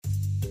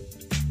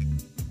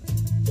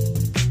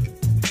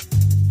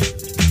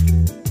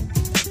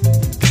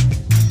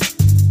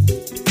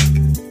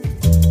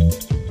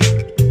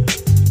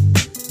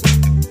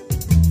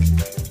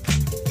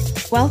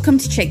Welcome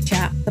to Chick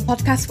Chat, the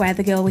podcast where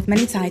the girl with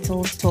many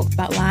titles talks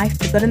about life,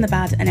 the good and the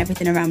bad, and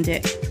everything around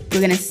it. We're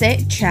going to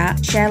sit,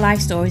 chat, share life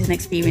stories and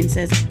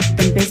experiences,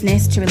 from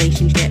business to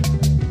relationship.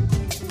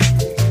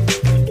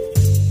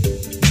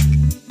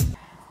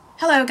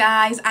 Hello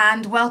guys,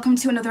 and welcome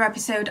to another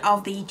episode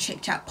of the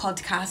Chick Chat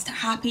podcast.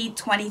 Happy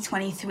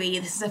 2023.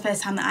 This is the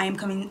first time that I am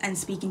coming and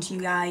speaking to you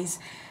guys.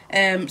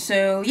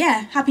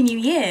 Happy New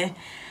Year.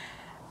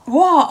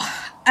 What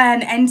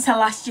an end to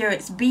last year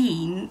it's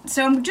been.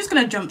 So I'm just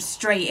going to jump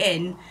straight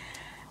in.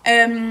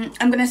 I'm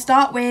going to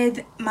start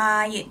with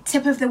my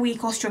tip of the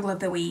week or struggle of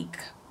the week.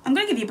 I'm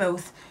going to give you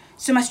both.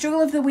 So my struggle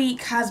of the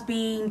week has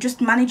been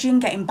just managing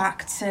getting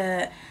back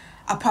to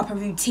a proper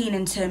routine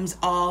in terms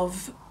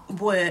of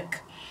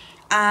work.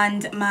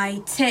 And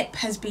my tip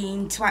has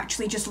been to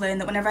actually just learn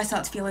that whenever I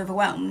start to feel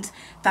overwhelmed,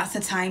 that's the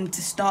time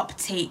to stop,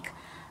 take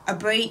a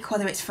break,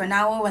 whether it's for an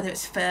hour, whether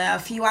it's for a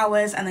few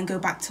hours, and then go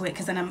back to it,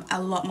 because then I'm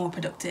a lot more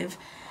productive.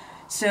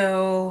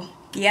 So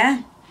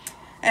yeah,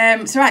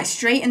 right,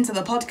 straight into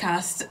the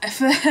podcast.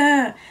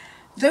 For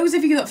those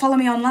of you that follow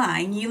me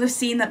online, you'll have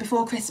seen that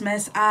before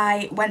Christmas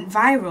I went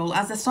viral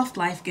as the soft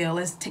life girl,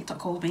 as TikTok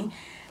called me,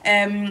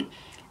 and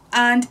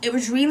it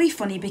was really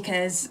funny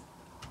because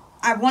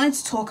I wanted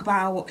to talk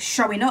about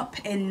showing up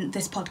in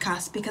this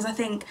podcast, because I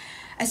think,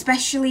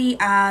 especially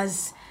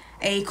as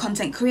a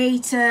content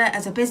creator,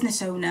 as a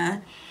business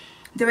owner,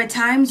 there are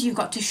times you've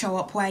got to show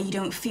up where you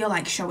don't feel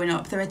like showing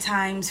up. There are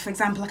times, for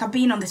example, like I've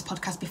been on this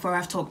podcast before,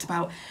 I've talked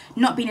about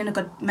not being in a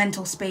good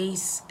mental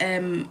space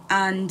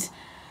and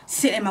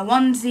sitting in my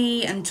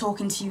onesie and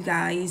talking to you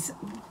guys,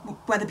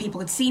 whether people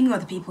could see me,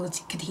 whether people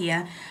could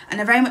hear. And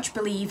I very much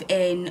believe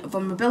in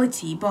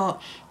vulnerability. But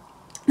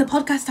the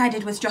podcast I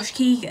did with Josh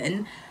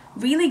Keegan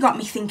really got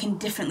me thinking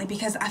differently,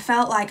 because I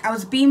felt like I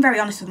was being very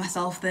honest with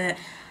myself that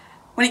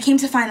when it came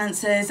to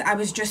finances, I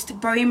was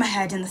just burying my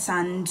head in the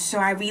sand. So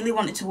I really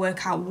wanted to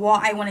work out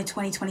what I wanted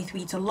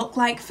 2023 to look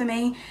like for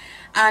me.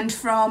 And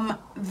from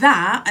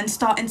that, and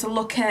starting to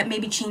look at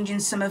maybe changing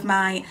some of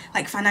my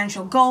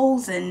financial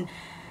goals and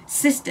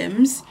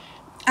systems,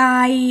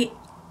 I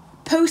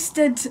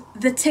posted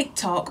the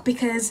TikTok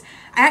because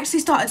I actually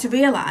started to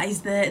realise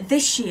that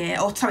this year,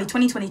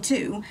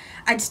 2022,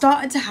 I'd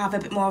started to have a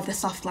bit more of the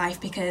soft life,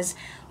 because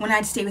when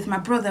I'd stay with my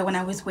brother, when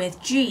I was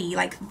with G,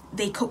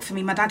 they cook for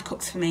me, my dad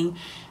cooks for me,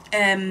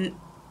 I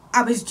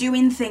was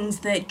doing things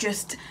that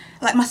just,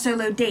 like my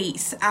solo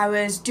dates, I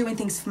was doing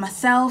things for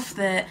myself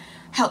that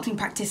helped me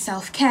practice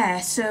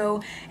self-care.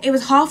 So it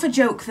was half a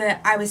joke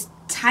that I was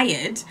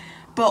tired,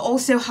 but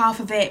also half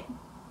of it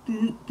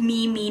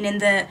me meaning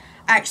that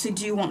I actually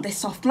do want this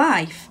soft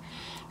life.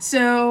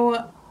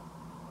 So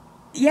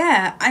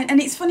yeah, and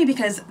it's funny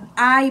because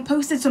I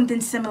posted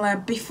something similar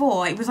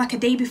before. It was like a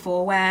day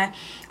before, where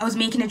I was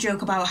making a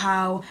joke about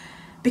how,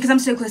 because I'm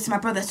so close to my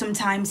brother,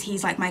 sometimes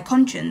he's like my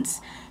conscience.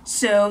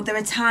 So there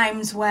are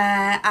times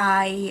where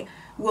I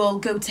will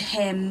go to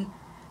him,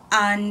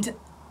 and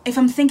if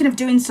I'm thinking of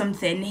doing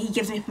something, he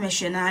gives me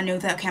permission, and I know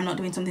that, okay, I'm not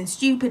doing something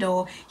stupid,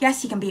 or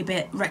yes, he can be a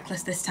bit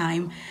reckless this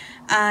time.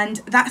 And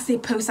that's the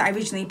post that I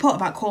originally put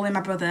about calling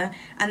my brother,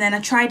 and then I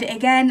tried it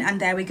again,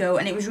 and there we go.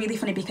 And it was really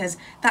funny because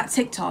that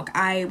TikTok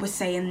I was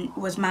saying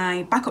was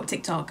my backup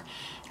TikTok,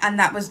 and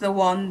that was the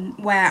one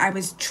where I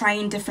was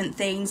trying different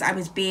things, I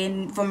was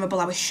being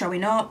vulnerable, I was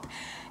showing up,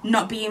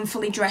 not being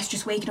fully dressed,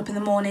 just waking up in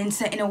the morning,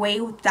 set in a way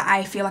that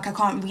I feel like I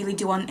can't really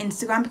do on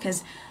Instagram,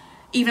 because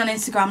even on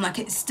Instagram,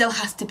 it still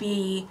has to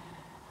be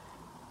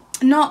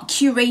not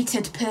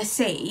curated per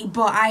se,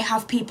 but I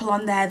have people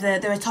on there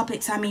that there are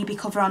topics I maybe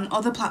cover on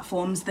other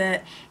platforms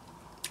that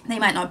they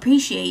might not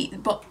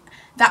appreciate, but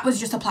that was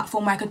just a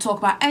platform where I could talk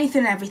about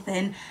anything and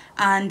everything,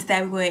 and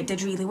there we were, it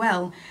did really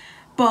well.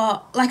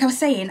 But like I was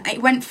saying,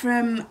 it went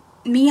from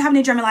me having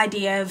a general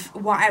idea of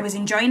what I was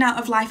enjoying out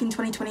of life in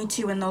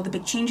 2022 and all the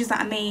big changes that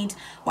I made,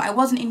 what I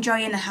wasn't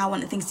enjoying and how I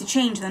wanted things to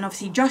change. And then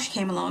obviously Josh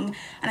came along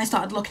and I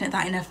started looking at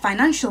that in a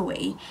financial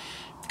way.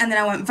 And then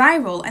I went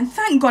viral, and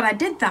thank God I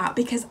did that,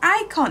 because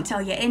I can't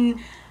tell you, in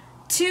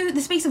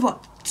the space of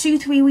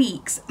 2-3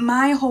 weeks,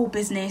 my whole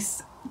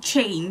business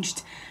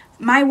changed.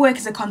 My work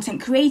as a content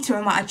creator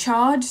and what I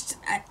charged,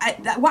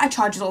 what I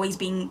charge has always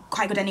been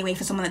quite good anyway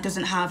for someone that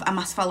doesn't have a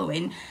mass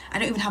following. I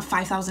don't even have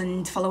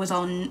 5,000 followers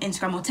on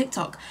Instagram or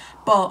TikTok,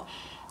 but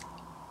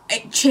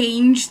it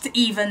changed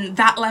even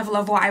that level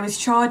of what I was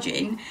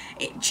charging.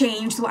 It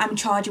changed what I'm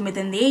charging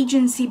within the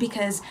agency,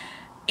 because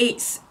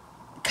it's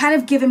kind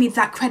of given me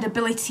that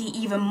credibility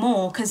even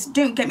more. Because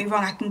don't get me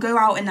wrong, I can go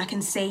out and I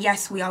can say,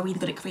 yes, we are really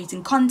good at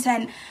creating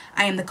content,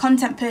 I am the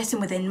content person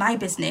within my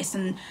business,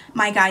 and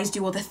my guys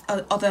do all the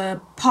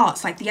other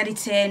parts like the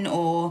editing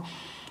or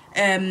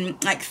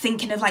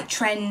thinking of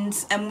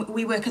trends, and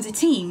we work as a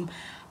team.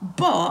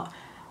 But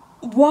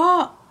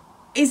what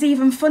is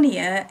even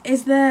funnier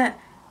is that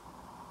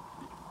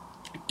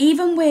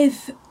even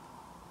with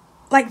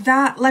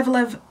that level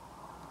of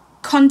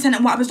content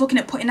and what I was looking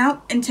at putting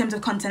out in terms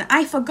of content,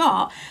 I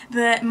forgot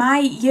that my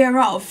year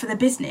off for the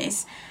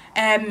business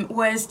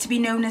was to be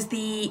known as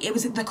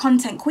the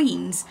content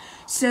queens.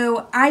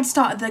 So I'd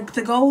started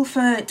the goal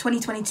for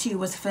 2022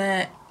 was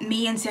for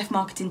me and CF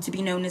Marketing to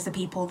be known as the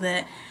people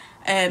that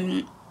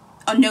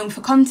are known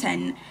for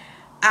content.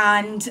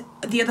 And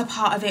the other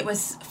part of it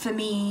was for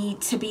me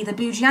to be the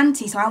bougie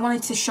auntie. So I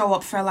wanted to show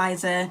up for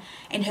Eliza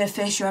in her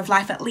first year of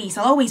life at least.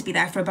 I'll always be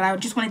there for her, but I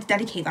just wanted to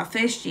dedicate that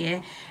first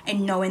year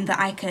in knowing that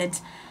I could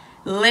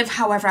live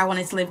however I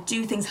wanted to live,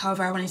 do things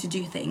however I wanted to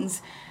do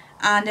things.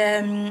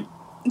 And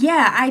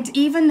yeah, I'd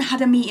even had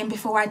a meeting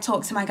before I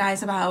talked to my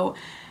guys about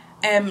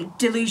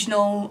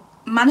delusional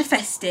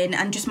manifesting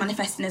and just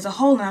manifesting as a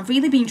whole. And I've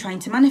really been trying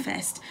to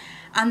manifest.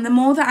 And the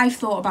more that I've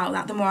thought about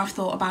that, the more I've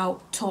thought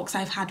about talks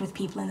I've had with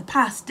people in the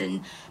past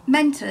and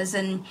mentors.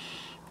 And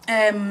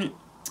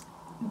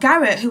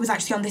Garrett, who was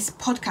actually on this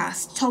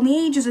podcast, told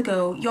me ages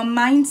ago, your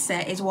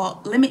mindset is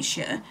what limits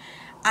you.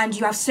 And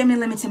you have so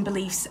many limiting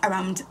beliefs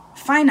around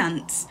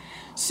finance.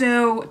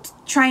 So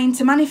trying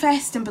to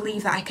manifest and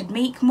believe that I could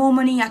make more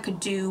money, I could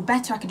do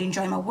better, I could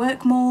enjoy my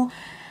work more.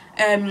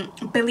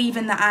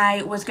 Believing that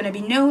I was going to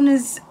be known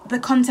as the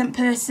content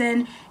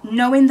person,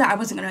 knowing that I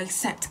wasn't going to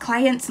accept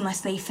clients unless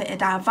they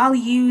fitted our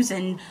values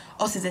and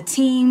us as a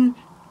team,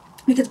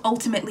 because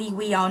ultimately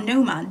we are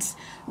nomads.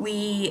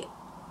 We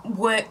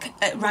work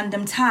at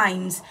random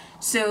times,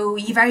 so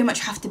you very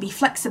much have to be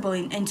flexible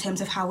in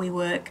terms of how we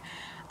work.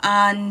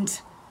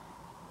 And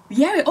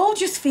yeah, it all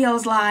just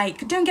feels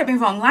like, don't get me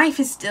wrong, life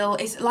is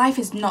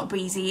not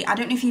breezy. I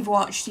don't know if you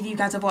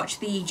guys have watched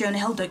the Jonah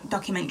Hill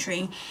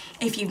documentary.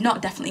 If you've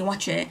not, definitely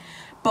watch it.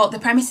 But the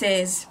premise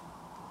is,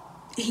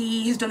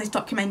 he has done this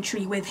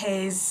documentary with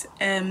his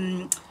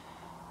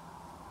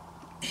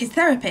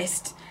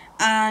therapist,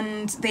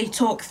 and they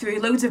talk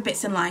through loads of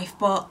bits in life,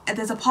 but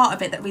there's a part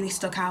of it that really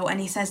stuck out, and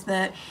he says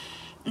that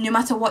no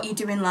matter what you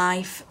do in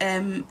life,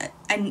 and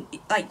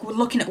like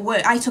looking at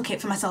work, I took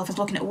it for myself as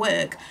looking at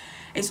work,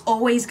 it's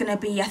always going to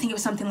be, I think it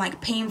was something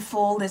like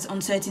painful, there's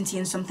uncertainty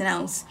and something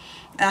else.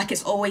 Like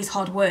it's always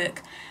hard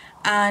work.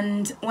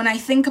 And when I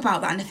think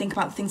about that and I think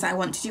about the things that I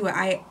want to do,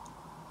 I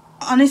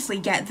honestly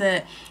get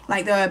that,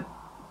 like, there are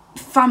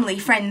family,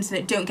 friends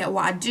that don't get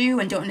what I do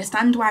and don't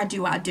understand why I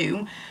do what I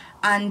do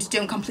and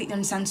don't completely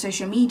understand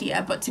social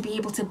media, but to be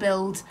able to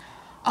build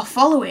a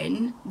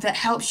following that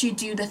helps you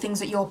do the things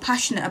that you're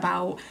passionate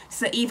about,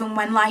 so that even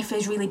when life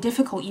is really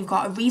difficult, you've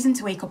got a reason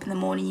to wake up in the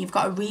morning, you've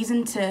got a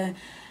reason to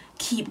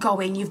keep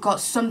going, you've got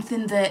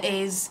something that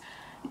is,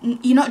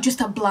 you're not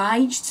just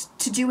obliged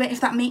to do it, if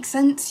that makes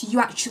sense. You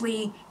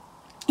actually,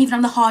 even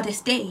on the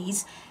hardest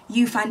days,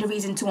 you find a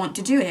reason to want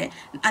to do it.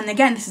 And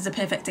again, this is a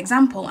perfect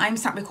example. I'm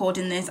sat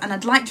recording this, and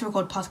I'd like to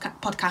record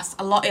podcasts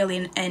a lot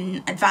early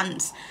in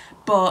advance,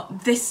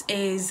 but this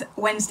is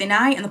Wednesday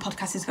night and the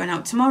podcast is going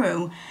out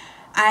tomorrow.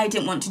 I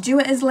didn't want to do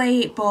it as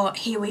late, but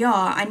here we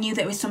are. I knew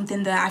that it was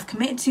something that I've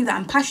committed to, that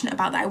I'm passionate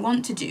about, that I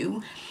want to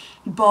do.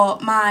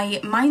 But my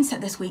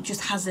mindset this week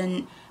just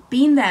hasn't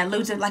been there.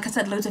 Like I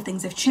said, loads of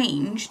things have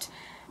changed.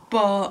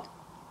 But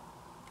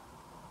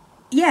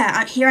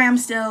yeah, here I am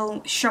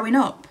still showing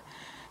up.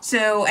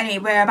 So anyway,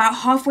 we're about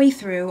halfway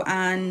through,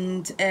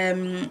 and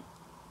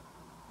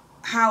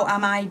how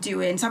am I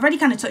doing? So I've already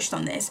kind of touched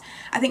on this.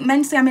 I think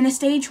mentally I'm in a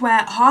stage where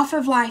half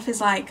of life is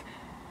like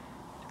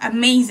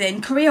amazing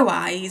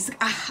career-wise.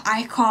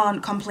 I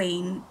can't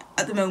complain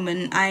at the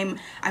moment.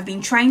 I've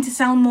been trying to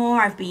sell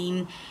more, I've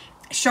been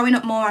showing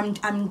up more,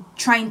 I'm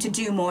trying to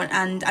do more,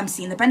 and I'm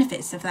seeing the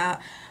benefits of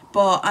that.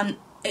 But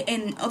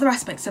in other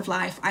aspects of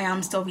life, I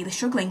am still really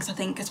struggling, because I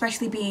think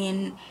especially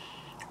being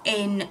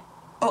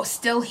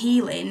still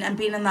healing and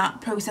being in that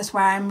process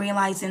where I'm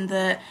realising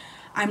that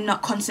I'm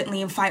not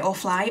constantly in fight or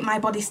flight, my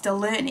body's still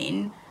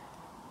learning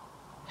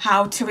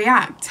how to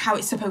react, how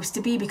it's supposed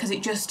to be, because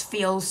it just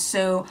feels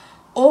so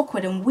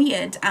awkward and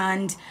weird,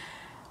 and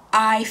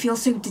I feel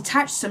so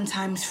detached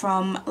sometimes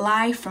from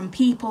life, from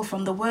people,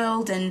 from the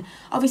world, and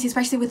obviously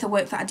especially with the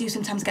work that I do,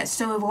 sometimes get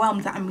so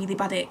overwhelmed that I'm really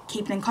bad at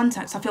keeping in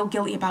contact, so I feel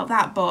guilty about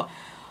that. But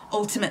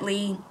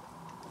ultimately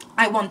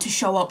I want to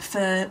show up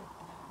for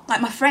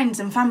like my friends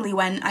and family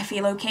when I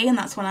feel okay, and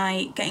that's when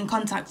I get in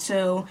contact.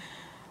 So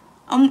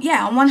on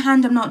one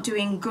hand I'm not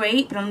doing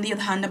great, but on the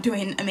other hand I'm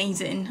doing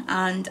amazing,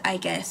 and I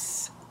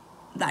guess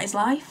that is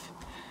life.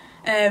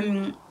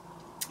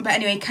 But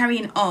anyway,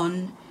 carrying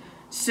on.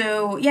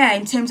 So yeah,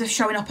 in terms of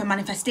showing up and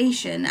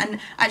manifestation, and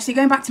actually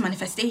going back to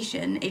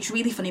manifestation, it's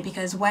really funny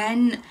because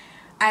when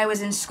I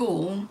was in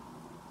school,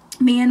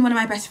 me and one of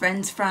my best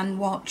friends, Fran,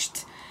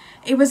 watched,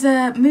 it was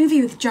a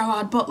movie with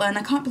Gerard Butler, and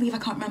I can't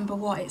remember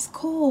what it's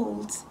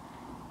called.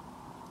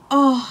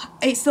 Oh,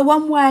 it's the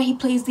one where he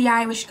plays the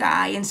Irish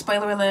guy, and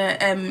spoiler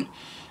alert,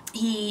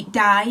 he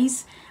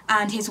dies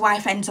and his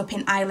wife ends up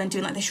in Ireland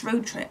doing like this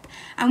road trip.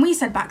 And we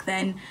said back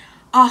then,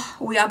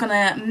 we are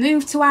gonna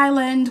move to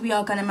Ireland, we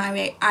are gonna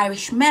marry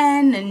Irish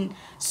men, and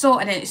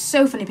it's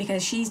so funny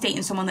because she's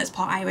dating someone that's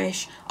part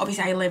Irish.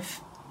 Obviously I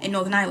live in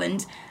Northern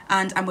Ireland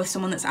and I'm with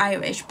someone that's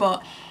Irish,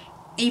 but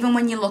even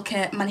when you look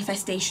at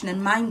manifestation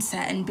and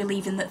mindset and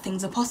believing that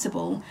things are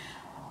possible,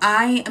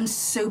 I am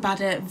so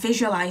bad at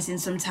visualizing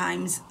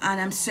sometimes,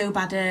 and I'm so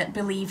bad at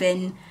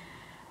believing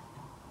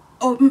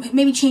or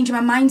maybe changing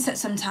my mindset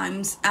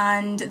sometimes.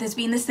 And there's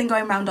been this thing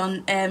going around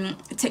on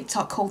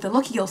TikTok called the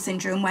Lucky Girl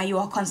Syndrome, where you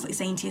are constantly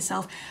saying to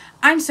yourself,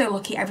 I'm so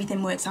lucky,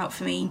 everything works out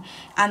for me.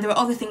 And there are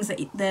other things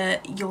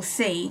that you'll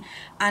see,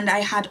 and I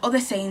had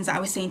other sayings that I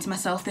was saying to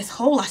myself this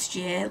whole last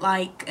year,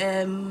 like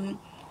I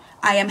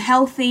am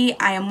healthy,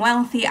 I am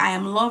wealthy, I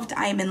am loved,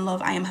 I am in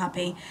love, I am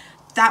happy.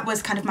 That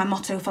was kind of my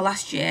motto for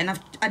last year, and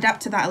I've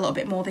adapted that a little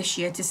bit more this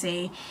year to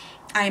say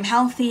I am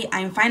healthy,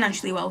 I am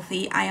financially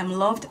wealthy, I am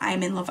loved, I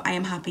am in love, I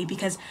am happy,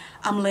 because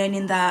I'm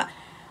learning that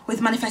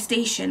with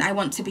manifestation I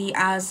want to be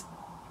as,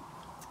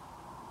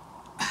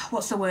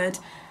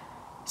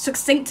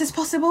 succinct as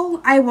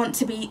possible. I want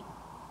to be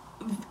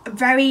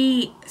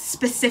very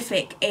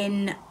specific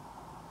in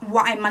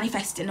what I'm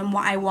manifesting and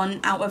what I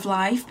want out of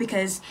life,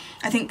 because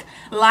I think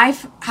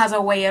life has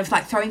a way of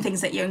like throwing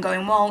things at you and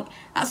going, well,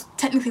 that's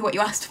technically what you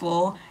asked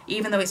for,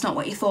 even though it's not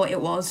what you thought it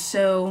was.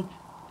 So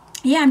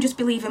yeah, I'm just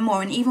believing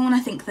more. And even when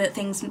I think that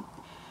things,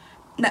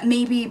 that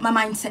maybe my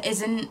mindset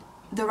isn't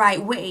the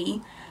right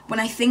way, when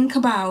I think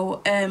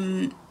about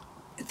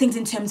things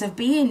in terms of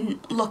being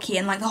lucky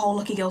and like the whole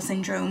lucky girl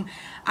syndrome,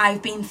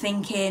 I've been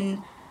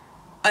thinking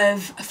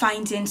of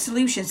finding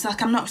solutions. So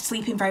like, I'm not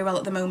sleeping very well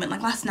at the moment.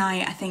 Like last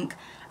night, I think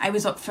I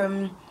was up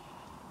from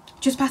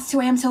just past 2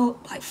 a.m. till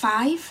like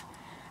 5.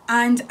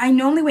 And I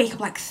normally wake up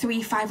like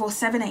 3, 5 or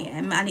 7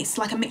 a.m. and it's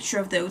like a mixture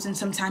of those, and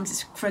sometimes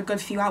it's for a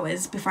good few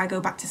hours before I go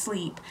back to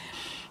sleep.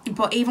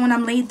 But even when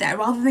I'm laid there,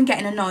 rather than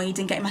getting annoyed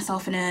and getting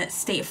myself in a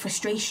state of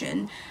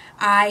frustration,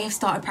 I have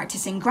started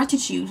practicing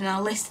gratitude, and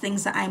I'll list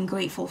things that I'm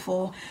grateful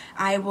for.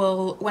 I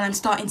will, when I'm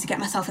starting to get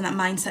myself in that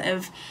mindset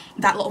of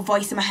that little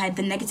voice in my head,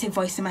 the negative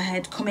voice in my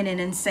head coming in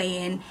and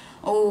saying,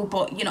 oh,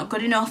 but you're not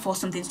good enough, or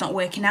something's not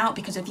working out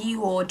because of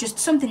you, or just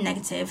something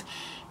negative,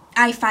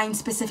 I find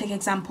specific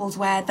examples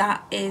where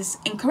that is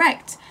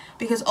incorrect,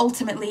 because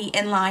ultimately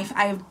in life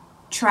I've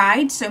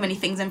tried so many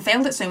things and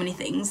failed at so many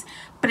things,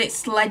 but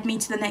it's led me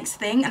to the next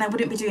thing, and I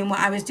wouldn't be doing what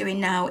I was doing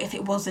now if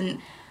it wasn't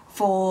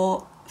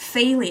for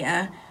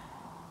failure.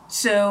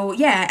 So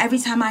yeah, every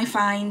time I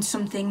find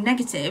something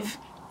negative,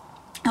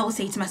 I will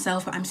say to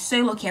myself, I'm so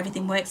lucky,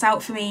 everything works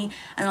out for me,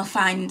 and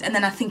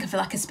then I think of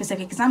like a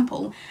specific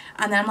example,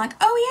 and then I'm like,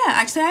 oh yeah,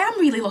 actually I am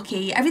really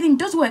lucky, everything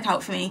does work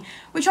out for me,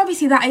 which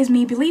obviously that is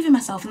me believing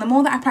myself. And the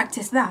more that I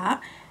practice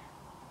that,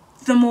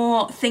 the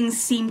more things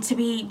seem to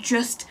be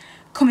just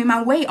coming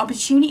my way,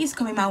 opportunities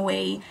coming my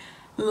way,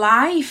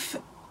 life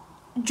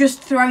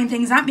just throwing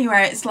things at me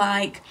where it's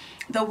like,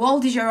 the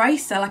world is your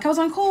oyster. Like I was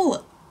on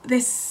call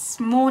this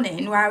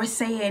morning where I was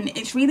saying,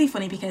 it's really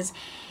funny because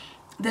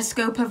the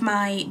scope of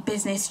my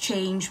business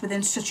changed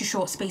within such a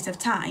short space of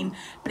time,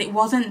 but it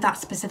wasn't that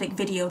specific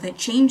video that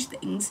changed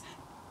things,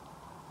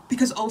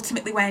 because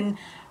ultimately when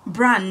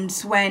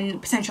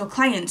potential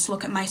clients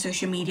look at my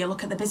social media,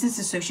 look at the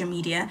business's social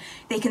media,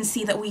 they can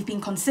see that we've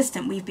been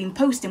consistent, we've been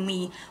posting,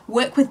 we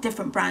work with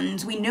different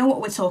brands, we know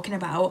what we're talking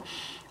about.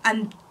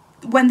 And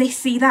when they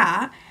see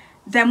that,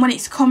 then when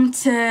it's come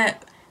to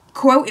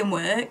quoting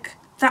work,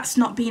 that's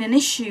not been an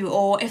issue,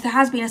 or if there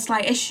has been a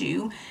slight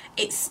issue,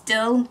 it's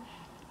still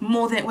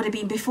more than it would have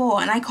been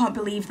before. And I can't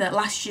believe that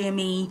last year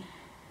me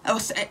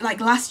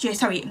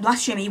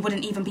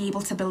wouldn't even be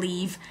able to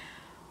believe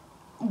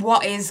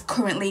what is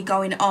currently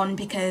going on,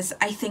 because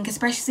I think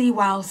especially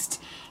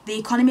whilst the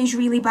economy is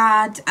really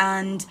bad,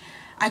 and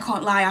I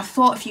can't lie, I've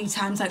thought a few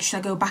times like, should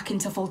I go back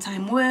into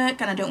full-time work?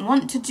 And I don't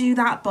want to do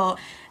that, but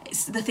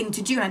it's the thing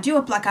to do, and I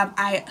do. Like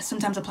I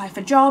sometimes apply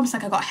for jobs,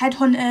 like I got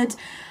headhunted,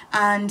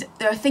 and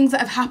there are things that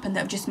have happened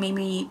that have just made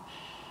me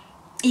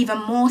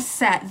even more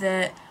set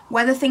that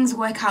whether things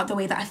work out the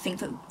way that I think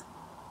that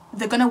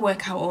they're going to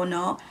work out or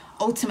not,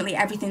 ultimately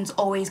everything's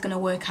always going to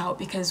work out,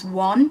 because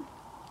one,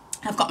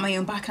 I've got my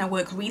own back and I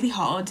work really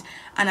hard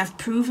and I've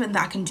proven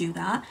that I can do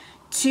that.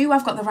 2,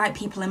 I've got the right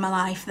people in my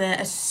life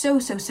that are so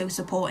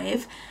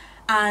supportive.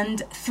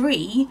 And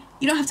 3,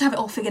 you don't have to have it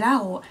all figured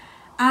out.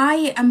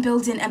 I am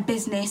building a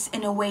business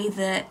in a way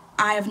that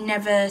I have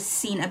never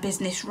seen a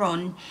business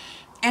run.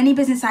 Any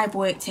business I've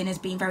worked in has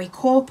been very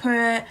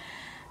corporate.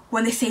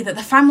 When they say that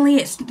the family,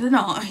 it's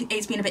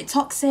been a bit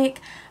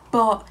toxic,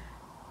 but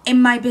in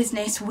my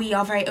business, we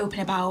are very open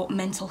about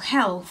mental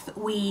health.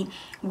 We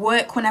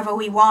work whenever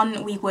we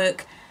want. We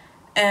work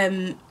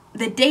the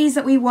days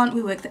that we want.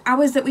 We work the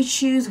hours that we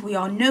choose. We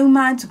are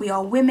nomads. We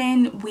are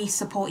women. We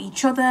support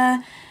each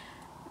other.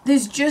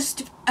 There's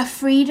just a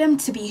freedom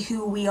to be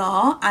who we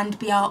are and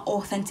be our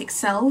authentic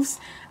selves.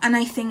 And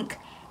I think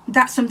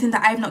that's something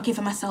that I've not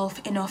given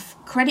myself enough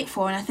credit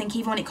for. And I think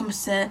even when it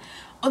comes to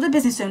other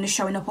business owners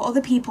showing up, or other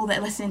people that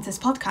are listening to this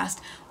podcast,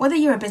 whether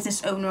you're a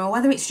business owner or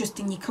whether it's just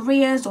in your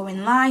careers or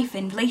in life,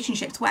 in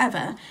relationships,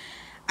 whatever,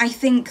 I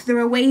think there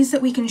are ways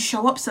that we can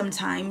show up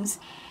sometimes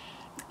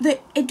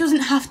that it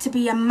doesn't have to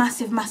be a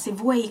massive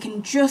way. It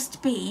can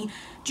just be,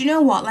 do you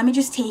know what, let me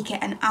just take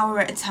it an hour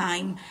at a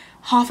time,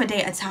 half a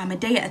day at a time, a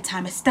day at a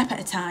time, a step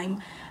at a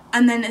time.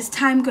 And then as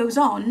time goes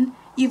on,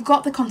 you've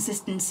got the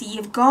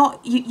consistency,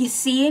 you're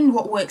seeing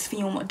what works for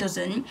you and what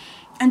doesn't,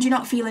 and you're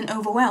not feeling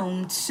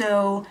overwhelmed.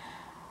 So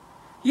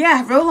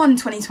yeah, roll on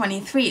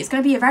 2023. It's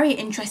going to be a very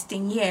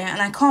interesting year,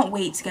 and I can't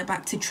wait to get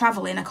back to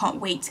travelling. I can't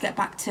wait to get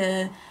back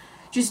to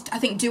just, I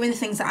think, doing the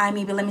things that I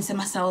maybe limited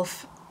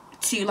myself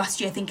to last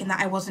year, thinking that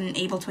I wasn't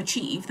able to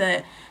achieve.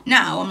 That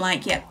now I'm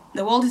like, yeah,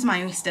 the world is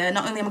my oyster.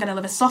 Not only am I going to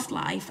live a soft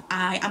life,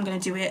 I am going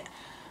to do it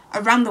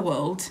around the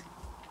world.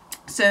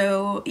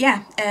 So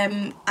yeah,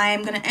 I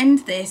am going to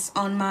end this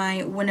on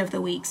my win of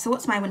the week. So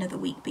what's my win of the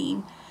week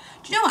been?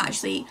 Do you know what,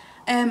 actually?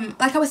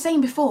 Like I was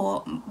saying before,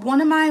 one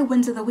of my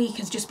wins of the week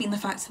has just been the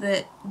fact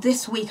that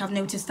this week I've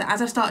noticed that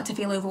as I've started to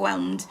feel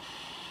overwhelmed,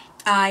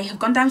 I have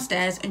gone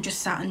downstairs and just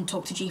sat and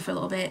talked to G for a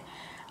little bit,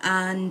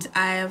 and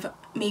I've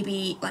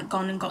maybe like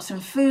gone and got some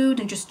food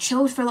and just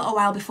chilled for a little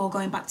while before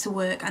going back to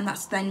work, and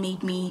that's then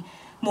made me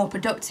more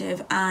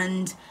productive.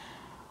 And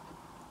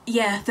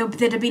yeah,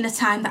 there'd have been a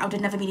time that I would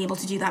have never been able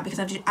to do that because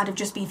I'd have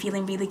just been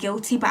feeling really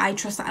guilty. But I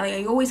trust that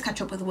I always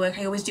catch up with work,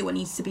 I always do what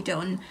needs to be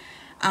done,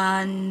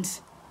 and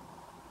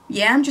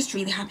yeah, I'm just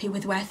really happy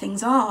with where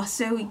things are.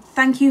 So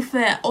thank you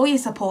for all your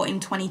support in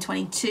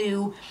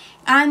 2022,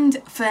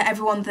 and for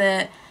everyone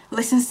that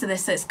listens to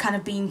this that's kind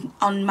of been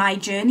on my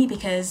journey,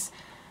 because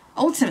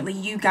ultimately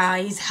you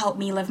guys helped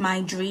me live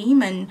my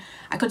dream. And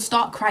I could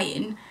start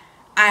crying.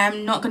 I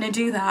am not going to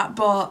do that,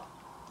 but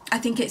I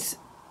think it's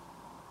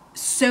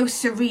so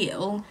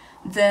surreal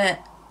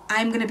that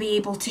I'm going to be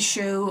able to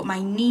show my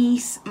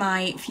niece,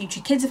 my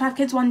future kids if I have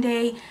kids one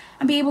day,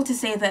 and be able to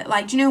say that,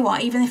 like, do you know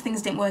what, even if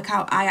things didn't work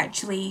out, I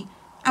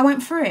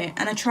went through it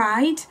and I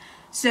tried.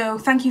 So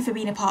thank you for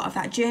being a part of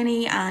that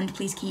journey, and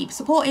please keep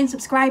supporting,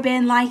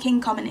 subscribing,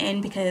 liking,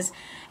 commenting, because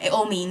it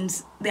all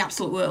means the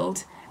absolute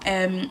world.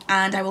 And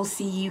I will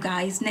see you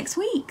guys next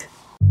week.